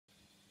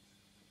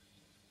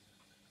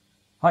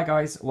Hi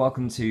guys,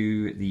 welcome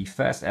to the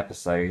first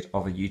episode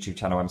of a YouTube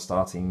channel I'm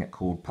starting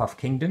called Puff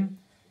Kingdom,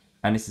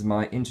 and this is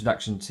my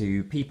introduction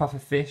to pea puffer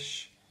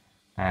fish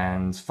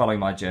and follow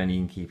my journey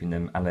in keeping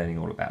them and learning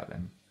all about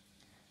them.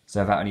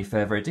 So without any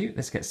further ado,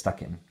 let's get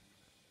stuck in.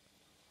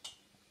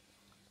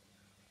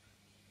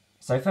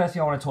 So first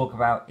thing I want to talk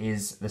about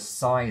is the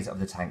size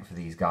of the tank for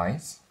these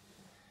guys.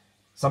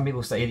 Some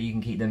people say that you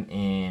can keep them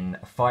in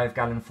a 5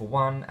 gallon for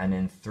one and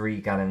then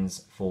 3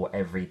 gallons for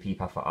every pea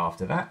puffer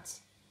after that.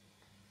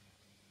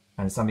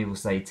 And some people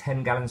say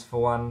 10 gallons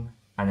for one,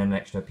 and then an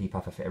extra pea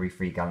puffer for every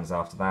 3 gallons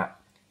after that,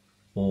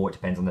 or it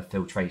depends on the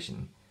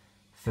filtration.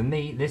 For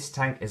me, this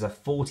tank is a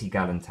 40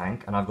 gallon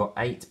tank, and I've got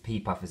 8 pea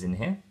puffers in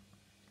here,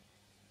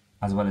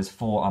 as well as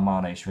 4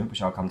 Amano shrimp,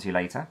 which I'll come to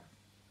later.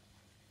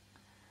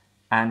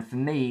 And for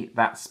me,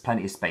 that's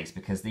plenty of space,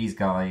 because these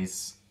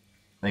guys,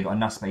 they've got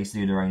enough space to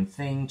do their own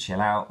thing,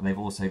 chill out. They've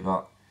also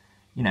got,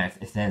 you know,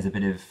 if there's a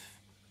bit of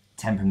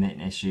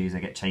temperament issues, they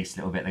get chased a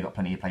little bit, they've got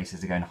plenty of places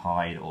to go and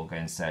hide or go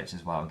and search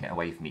as well and get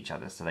away from each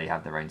other, so they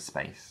have their own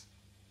space.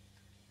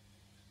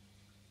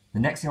 The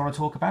next thing I want to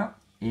talk about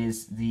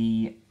is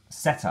the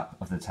setup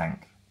of the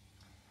tank.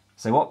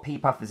 So what pea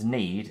puffers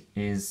need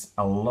is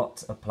a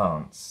lot of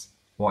plants.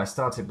 What I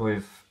started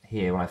with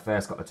here when I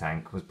first got the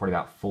tank was probably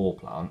about 4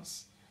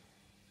 plants,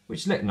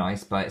 which look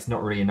nice, but it's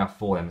not really enough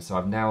for them. So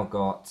I've now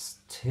got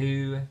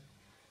 2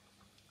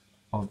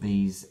 of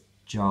these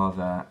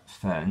Java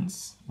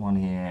ferns, one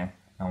here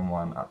and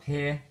one up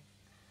here.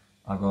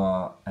 I've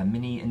got a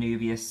mini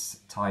Anubias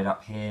tied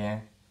up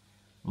here,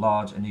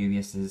 large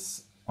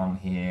Anubiases, one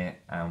here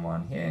and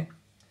one here.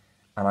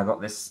 And I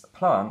got this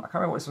plant, I can't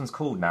remember what this one's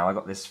called now, I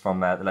got this from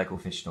the local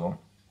fish store.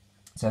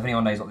 So if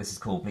anyone knows what this is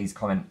called, please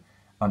comment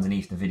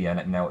underneath the video and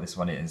let me know what this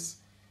one is.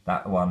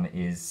 That one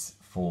is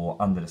for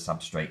under the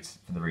substrate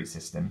for the root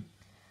system.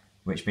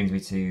 Which brings me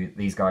to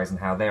these guys and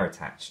how they're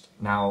attached.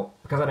 Now,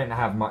 because I don't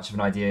have much of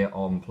an idea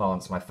on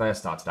plants when I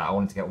first started out, I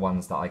wanted to get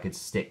ones that I could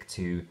stick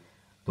to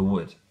the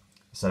wood,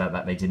 so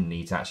that they didn't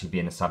need to actually be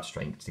in a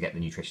substrate to get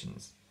the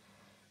nutritions.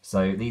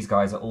 So these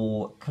guys are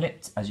all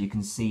clipped, as you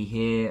can see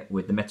here,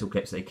 with the metal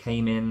clips they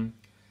came in,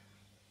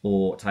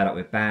 or tied up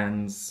with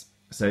bands.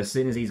 So as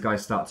soon as these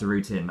guys start to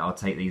root in, I'll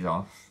take these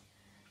off,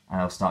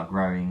 and they'll start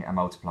growing and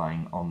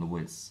multiplying on the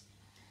woods.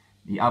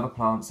 The other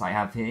plants I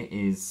have here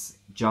is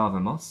Java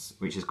moss,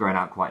 which has grown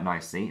out quite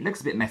nicely. It looks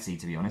a bit messy,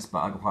 to be honest,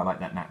 but I quite like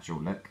that natural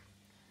look.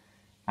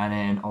 And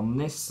then on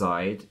this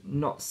side,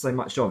 not so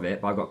much of it,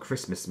 but I've got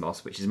Christmas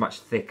moss, which is much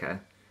thicker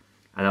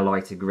and a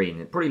lighter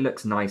green. It probably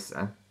looks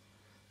nicer.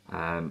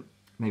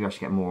 Maybe I should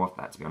get more of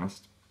that, to be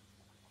honest.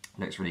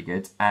 It looks really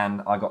good.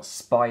 And I got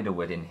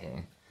spiderwood in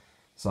here.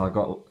 So I've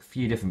got a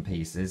few different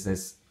pieces.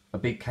 There's a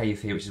big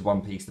cave here, which is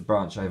one piece, the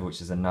branch over, which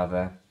is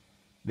another.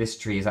 This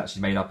tree is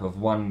actually made up of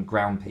one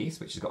ground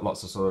piece, which has got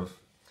lots of sort of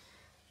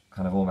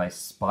kind of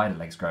almost spider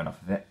legs growing off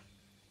of it.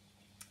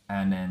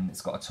 And then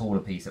it's got a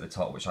taller piece at the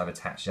top, which I've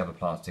attached the other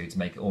plants to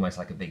make it almost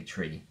like a big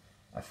tree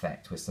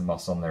effect with some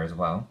moss on there as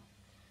well.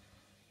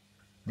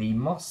 The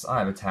moss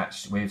I've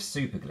attached with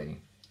super glue.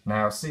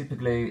 Now super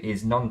glue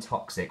is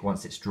non-toxic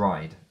once it's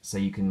dried, so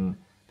you can,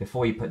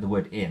 before you put the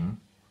wood in,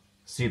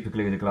 super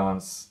glue the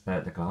plants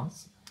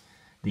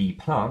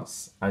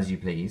as you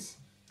please.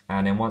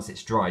 And then once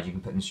it's dried, you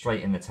can put them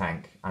straight in the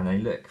tank, and they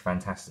look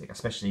fantastic.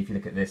 Especially if you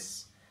look at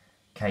this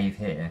cave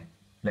here,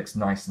 it looks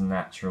nice and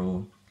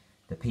natural.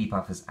 The pea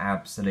puffers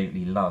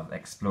absolutely love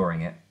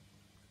exploring it.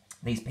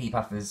 These pea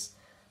puffers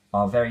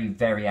are very,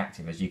 very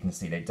active, as you can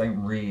see. They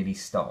don't really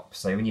stop.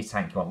 So in your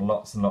tank, you want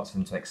lots and lots of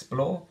them to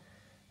explore,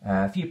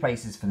 a few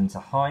places for them to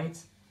hide,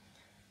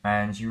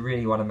 and you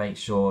really want to make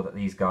sure that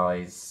these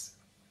guys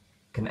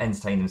can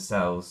entertain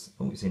themselves.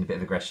 Oh, we've seen a bit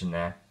of aggression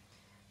there.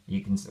 You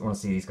can want to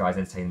see these guys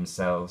entertain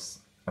themselves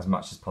as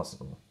much as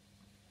possible.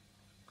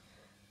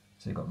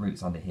 So we've got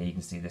roots under here. You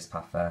can see this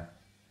puffer,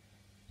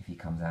 if he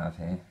comes out of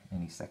here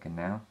any second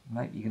now.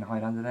 Nope, you can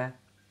hide under there.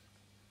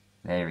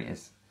 There he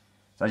is.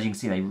 So as you can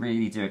see, they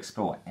really do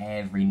explore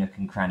every nook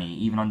and cranny.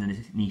 Even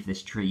underneath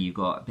this tree, you've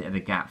got a bit of a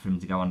gap for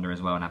them to go under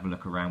as well and have a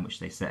look around, which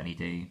they certainly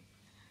do.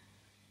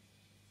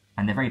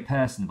 And they're very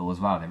personable as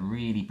well. They're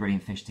really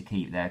brilliant fish to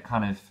keep. They're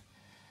kind of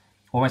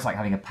almost like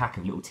having a pack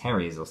of little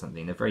terriers or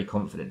something. They're very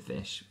confident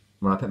fish.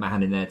 When I put my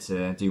hand in there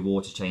to do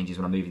water changes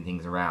when I'm moving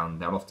things around,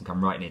 they'll often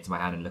come right near to my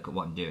hand and look at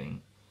what I'm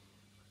doing.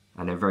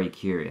 And they're very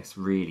curious,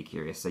 really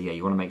curious. So yeah,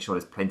 you want to make sure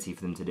there's plenty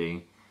for them to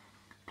do,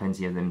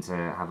 plenty of them to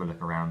have a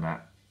look around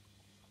at,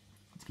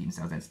 to keep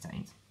themselves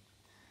entertained.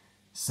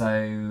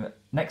 So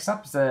next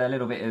up is a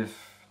little bit of,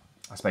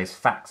 I suppose,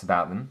 facts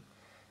about them.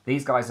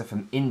 These guys are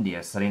from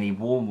India, so they need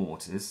warm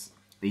waters.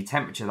 The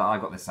temperature that I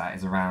got this at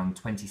is around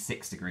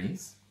 26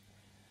 degrees.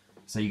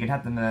 So you can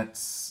have them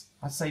at,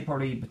 I'd say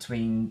probably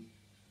between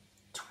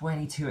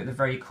 22 at the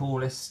very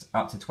coolest,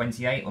 up to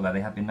 28, although they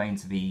have been known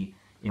to be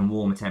in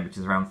warmer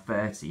temperatures around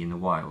 30 in the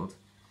wild.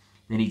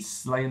 They need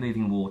slow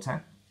moving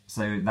water,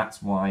 so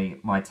that's why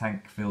my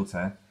tank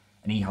filter,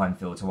 an Eheim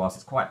filter, whilst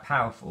it's quite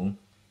powerful,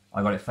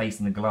 I got it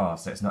facing the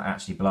glass, so it's not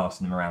actually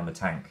blasting them around the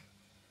tank.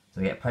 So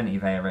they get plenty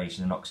of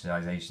aeration and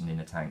oxidization in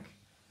the tank.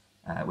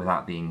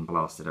 without being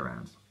blasted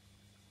around.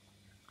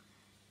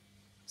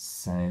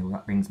 So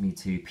that brings me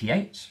to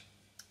pH,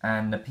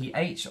 and the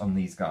pH on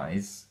these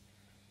guys,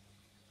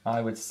 I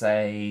would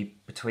say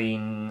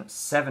between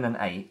 7 and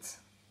 8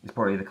 is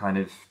probably the kind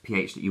of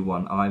pH that you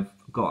want. I've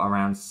got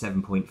around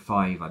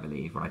 7.5, I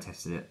believe, when I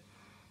tested it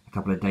a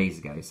couple of days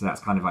ago, so that's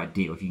kind of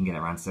ideal if you can get it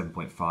around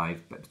 7.5,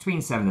 but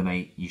between 7 and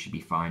 8 you should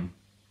be fine.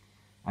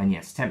 And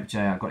yes, temperature,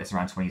 I've got this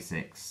around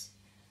 26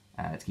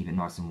 to keep it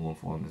nice and warm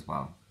for them as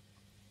well.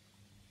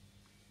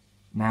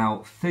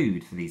 Now,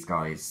 food for these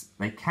guys,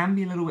 they can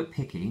be a little bit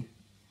picky,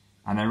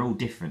 and they're all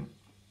different.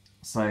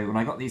 So when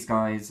I got these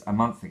guys a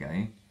month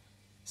ago,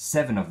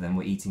 7 of them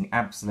were eating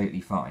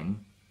absolutely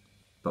fine,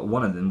 but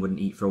 1 of them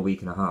wouldn't eat for a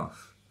week and a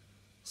half.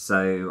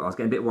 So I was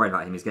getting a bit worried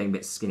about him. He's getting a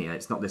bit skinnier.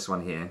 It's not this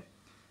one here,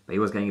 but he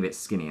was getting a bit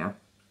skinnier.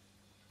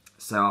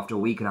 So after a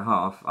week and a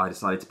half, I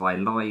decided to buy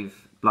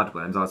live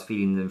bloodworms. I was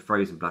feeding them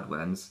frozen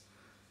bloodworms,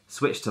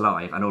 switched to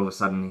live, and all of a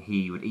sudden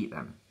he would eat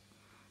them.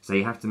 So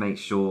you have to make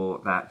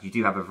sure that you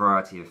do have a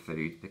variety of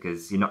food,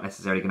 because you're not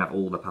necessarily going to have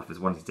all the puffers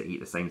wanting to eat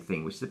the same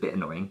thing, which is a bit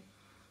annoying.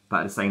 But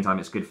at the same time,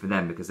 it's good for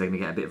them because they're going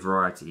to get a bit of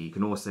variety. You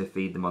can also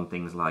feed them on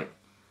things like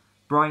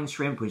brine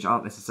shrimp, which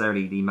aren't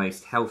necessarily the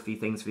most healthy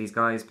things for these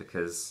guys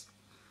because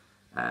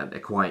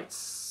they're quite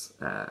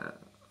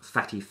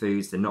fatty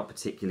foods. They're not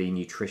particularly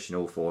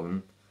nutritional for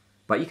them.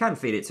 But you can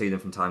feed it to them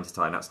from time to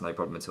time. That's no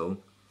problem at all.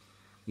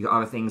 You've got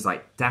other things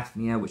like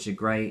Daphnia, which are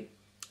great.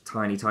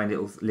 Tiny, tiny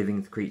little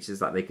living creatures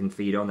that they can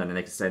feed on, and then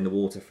they can stay in the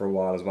water for a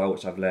while as well,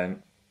 which I've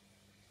learned.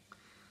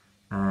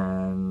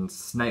 And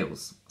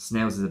snails.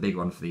 Snails is a big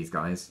one for these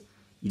guys.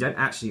 You don't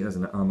actually, there's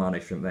an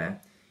Armano shrimp there.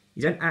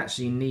 You don't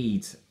actually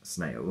need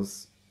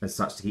snails as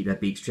such to keep their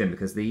beaks trim,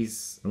 because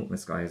these, oh,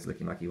 this guy is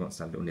looking like he wants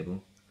to have a little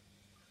nibble.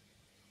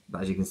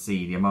 But as you can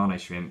see, the Armano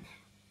shrimp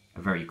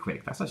are very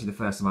quick. That's actually the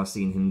first time I've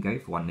seen him go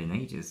for one in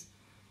ages,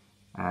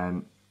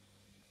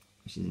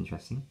 which is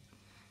interesting.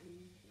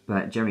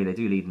 But generally they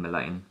do leave them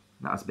alone.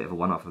 That's a bit of a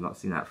one-off. I've not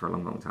seen that for a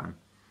long, long time.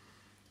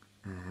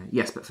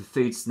 Yes, but for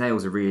food,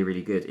 snails are really,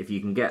 really good. If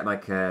you can get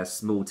like a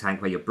small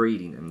tank where you're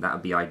breeding them, that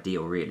would be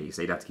ideal, really.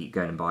 So you'd have to keep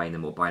going and buying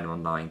them or buying them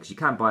online, because you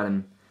can buy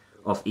them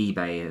off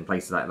eBay and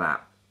places like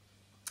that.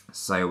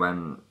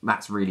 So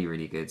that's really,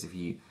 really good. If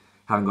you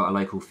haven't got a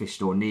local fish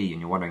store near you and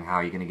you're wondering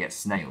how you're going to get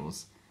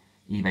snails,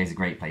 eBay's a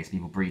great place.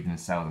 People breed them and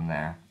sell them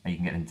there, and you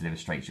can get them delivered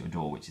straight to your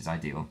door, which is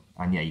ideal.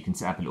 And yeah, you can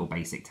set up a little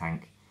basic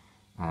tank.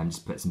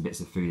 Just put some bits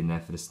of food in there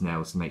for the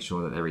snails to make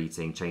sure that they're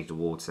eating, change the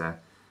water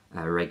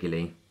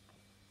regularly,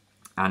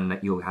 and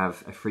you'll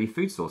have a free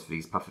food source for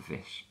these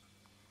pufferfish.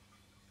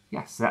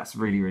 Yes, that's a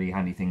really, really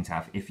handy thing to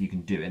have if you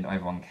can do it. Not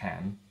everyone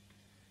can.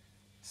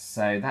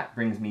 So that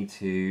brings me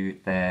to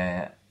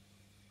their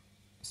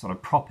sort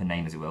of proper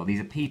name, as it will. These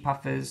are pea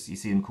puffers. You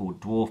see them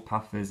called dwarf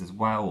puffers as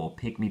well, or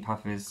pygmy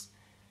puffers.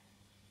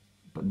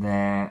 But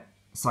their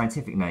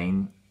scientific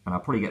name, and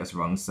I'll probably get this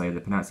wrong, so the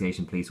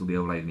pronunciation police will be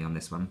all over me on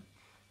this one.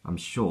 I'm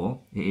sure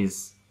it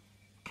is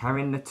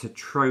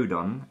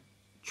Carinatotrodon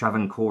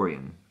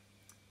travancorium.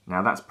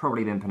 Now that's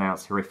probably been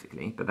pronounced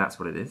horrifically, but that's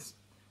what it is.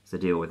 So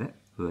deal with it.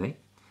 Hooray.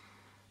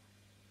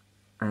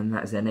 And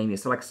that is their name.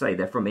 So like I say,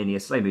 they're from India,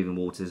 slow-moving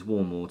waters,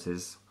 warm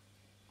waters,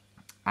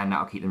 and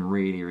that'll keep them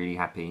really, really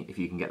happy if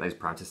you can get those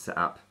parameters set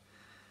up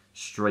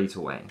straight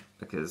away.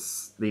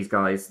 Because these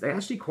guys, they're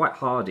actually quite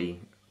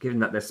hardy. Given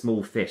that they're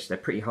small fish, they're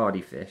pretty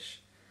hardy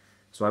fish.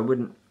 So I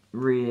wouldn't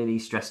really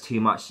stress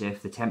too much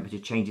if the temperature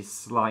changes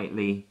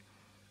slightly.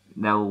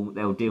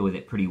 They'll deal with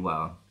it pretty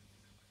well,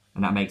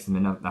 and that makes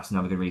them that's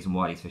another good reason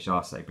why these fish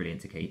are so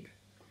brilliant to keep.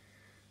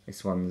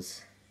 This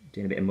one's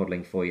doing a bit of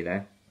modelling for you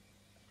there.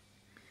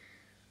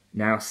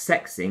 Now,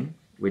 sexing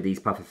with these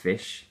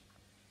pufferfish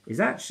is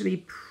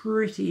actually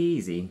pretty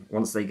easy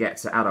once they get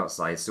to adult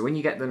size. So when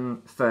you get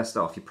them first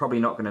off, you're probably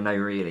not going to know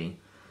really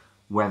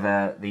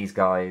whether these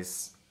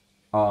guys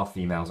are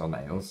females or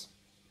males.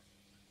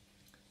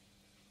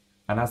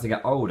 And as they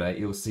get older,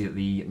 you'll see that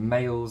the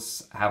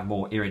males have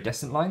more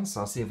iridescent lines.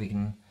 So I'll see if we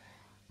can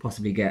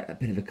possibly get a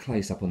bit of a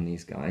close-up on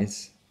these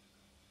guys.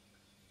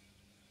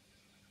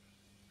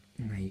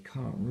 No, you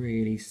can't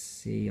really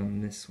see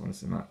on this one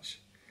so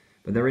much.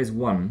 But there is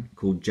one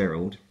called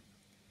Gerald.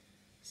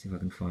 Let's see if I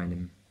can find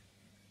him.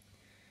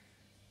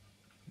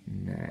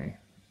 No.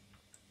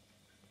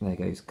 There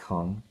goes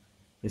Kong.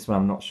 This one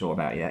I'm not sure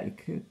about yet. You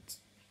could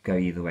go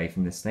either way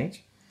from this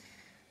stage.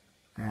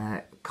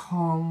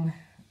 Kong...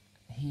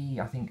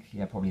 I think,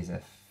 yeah, probably is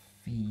a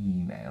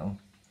female.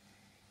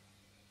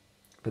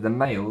 But the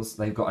males,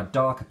 they've got a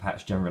darker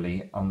patch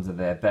generally under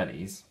their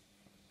bellies.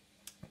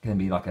 It can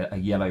be like a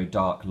yellow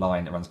dark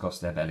line that runs across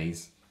their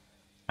bellies.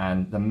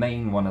 And the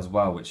main one as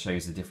well, which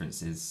shows the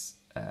differences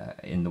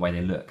in the way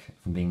they look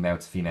from being male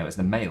to female, is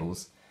the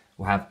males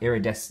will have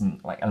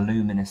iridescent, like a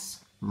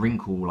luminous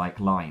wrinkle-like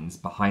lines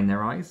behind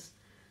their eyes.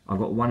 I've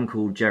got one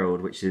called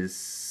Gerald, which is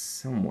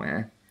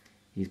somewhere.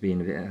 He's been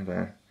a bit of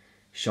a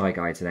shy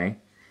guy today.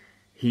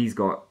 He's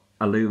got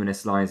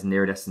luminous lines and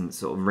iridescent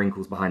sort of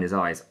wrinkles behind his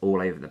eyes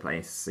all over the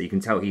place. So you can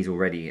tell he's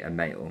already a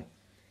male.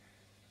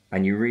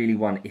 And you really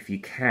want, if you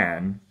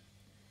can,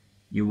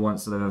 you want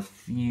sort of a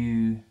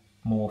few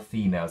more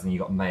females than you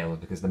got males,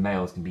 because the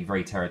males can be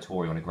very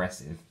territorial and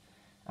aggressive,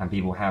 and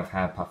people have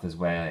had puffers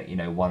where, you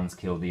know, one's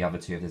killed the other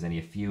two if there's only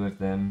a few of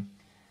them.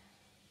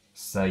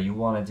 So you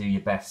want to do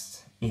your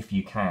best, if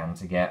you can,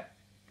 to get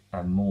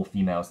more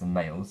females than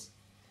males.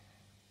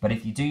 But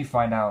if you do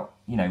find out,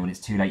 you know, when it's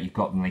too late, you've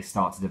got them, they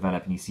start to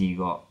develop, and you see you've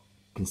got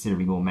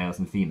considerably more males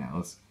than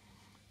females,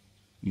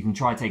 you can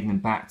try taking them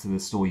back to the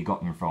store you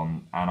got them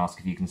from and ask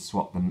if you can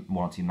swap them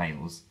 1 or 2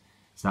 males.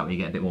 So that way you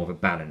get a bit more of a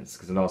balance,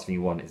 because the last thing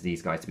you want is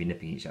these guys to be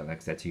nipping each other,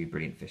 because they're two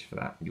brilliant fish for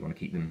that. You want to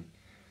keep them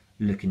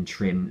looking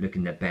trim,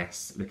 looking their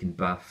best, looking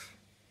buff.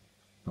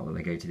 Not that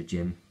they go to the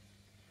gym.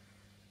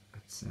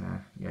 But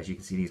yeah, as you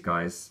can see, these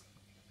guys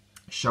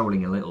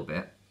shoaling a little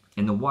bit.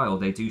 In the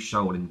wild, they do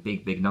shoal in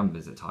big, big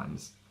numbers at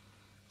times.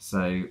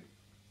 So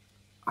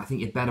I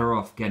think you're better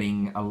off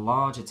getting a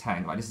larger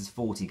tank. Like, this is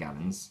 40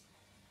 gallons.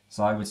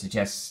 So I would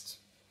suggest,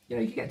 you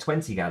know, you could get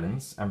 20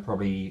 gallons and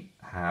probably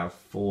have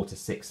 4 to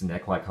 6 in there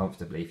quite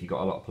comfortably if you've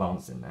got a lot of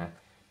plants in there.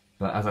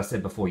 But as I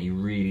said before, you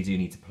really do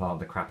need to plant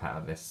the crap out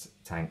of this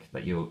tank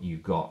that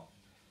you've got,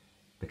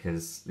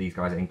 because these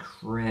guys are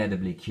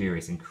incredibly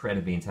curious,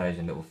 incredibly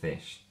intelligent little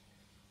fish.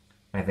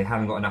 And if they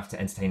haven't got enough to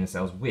entertain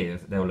themselves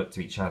with, they'll look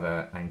to each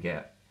other and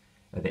get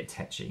a bit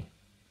tetchy.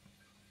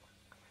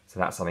 So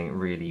that's something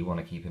really you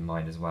want to keep in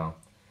mind as well.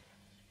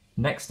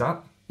 Next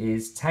up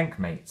is tank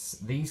mates.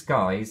 These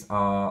guys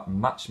are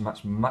much,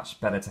 much,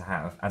 much better to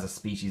have as a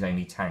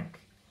species-only tank.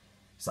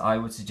 So I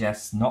would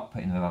suggest not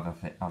putting them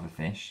with other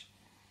fish.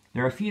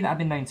 There are a few that have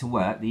been known to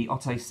work. The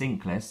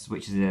Otocinclus,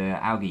 which is an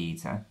algae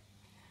eater,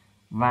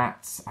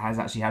 that has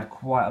actually had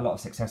quite a lot of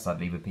success, I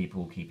believe, with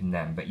people keeping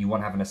them. But you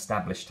want to have an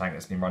established tank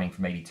that's been running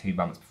for maybe 2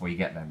 months before you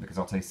get them, because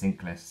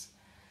Otocinclus,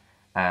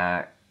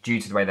 due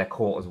to the way they're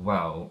caught as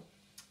well,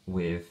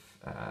 with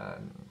I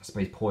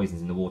suppose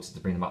poisons in the water to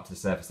bring them up to the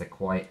surface, they're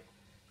quite,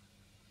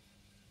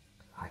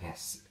 I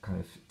guess, kind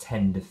of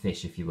tender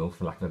fish, if you will,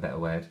 for lack of a better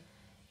word,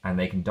 and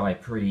they can die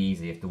pretty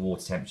easy if the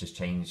water temperatures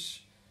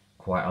change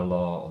quite a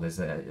lot, or there's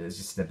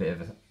just a bit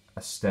of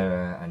a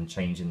stir and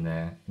change in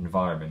their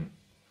environment.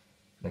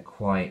 They're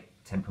quite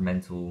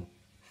temperamental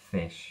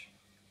fish.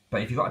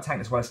 But if you've got a tank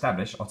that's well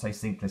established,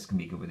 Otocinclus can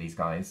be good with these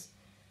guys.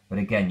 But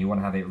again, you want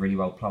to have it really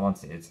well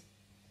planted,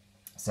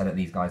 so that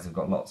these guys have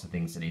got lots of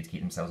things to do to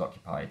keep themselves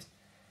occupied.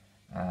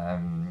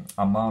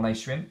 Amano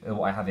shrimp are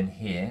what I have in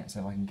here,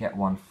 so if I can get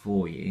one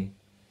for you.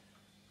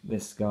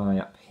 This guy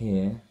up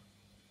here,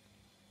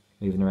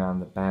 moving around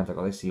the band, I've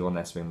got this, see one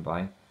there swim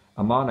by.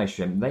 Amano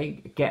shrimp,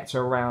 they get to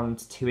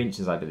around 2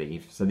 inches, I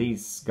believe. So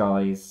these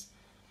guys,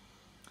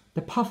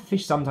 the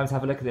pufferfish sometimes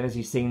have a look at them, as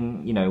you've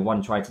seen, you know,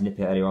 one tried to nip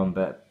it earlier on,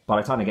 but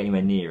by the time they get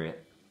anywhere near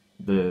it,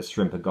 the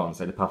shrimp are gone,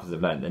 so the puffers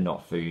have learned they're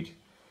not food.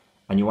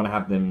 And you want to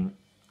have them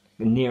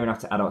near enough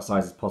to adult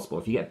size as possible.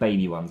 If you get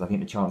baby ones, I think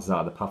the chances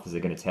are the puffers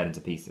are going to tear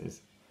into pieces,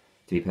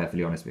 to be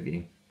perfectly honest with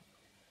you.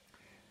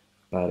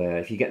 But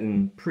if you get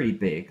them pretty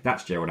big,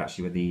 that's Gerald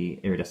actually with the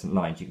iridescent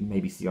lines. You can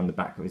maybe see on the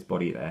back of his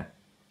body there.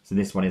 So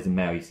this one is a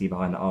male. You see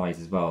behind the eyes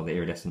as well, the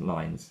iridescent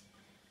lines.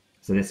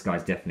 So this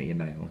guy's definitely a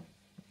male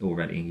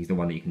already. He's the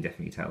one that you can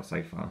definitely tell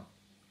so far.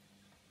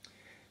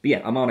 But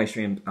yeah, Amano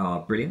shrimp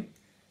are brilliant.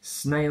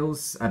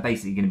 Snails are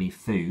basically going to be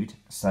food.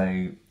 So,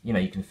 you know,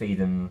 you can feed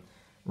them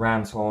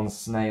ramshorn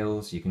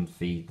snails, you can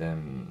feed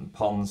them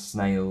pond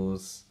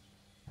snails,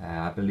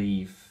 I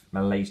believe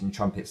Malaysian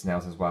trumpet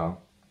snails as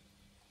well,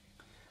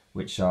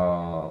 which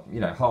are, you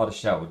know, harder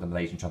shelled than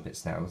Malaysian trumpet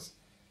snails,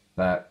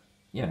 but,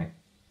 you know,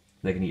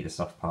 they can eat the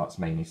soft parts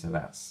mainly, so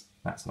that's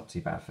not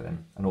too bad for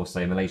them. And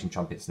also Malaysian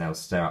trumpet snails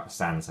stir up the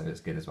sand, so it's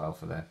good as well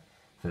for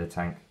the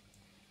tank.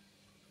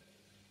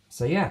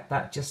 So yeah,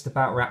 that just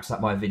about wraps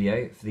up my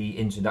video for the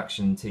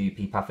introduction to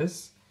pea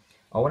puffers.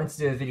 I wanted to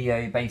do a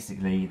video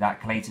basically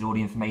that collated all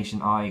the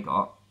information I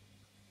got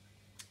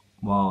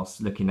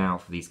whilst looking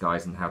out for these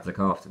guys and how to look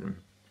after them.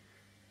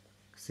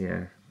 So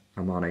yeah,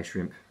 Amano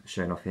shrimp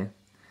shown off here.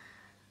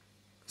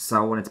 So I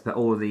wanted to put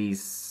all of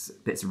these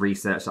bits of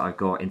research that I've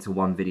got into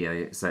one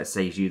video, so it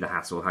saves you the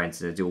hassle of having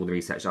to do all the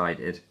research I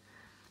did.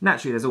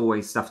 Naturally, there's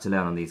always stuff to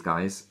learn on these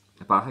guys,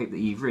 but I hope that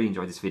you've really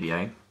enjoyed this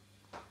video.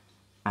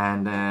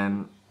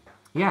 And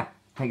yeah,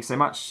 thank you so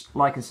much.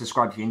 Like and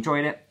subscribe if you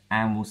enjoyed it,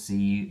 and we'll see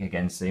you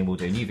again soon. We'll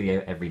do a new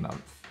video every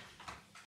month.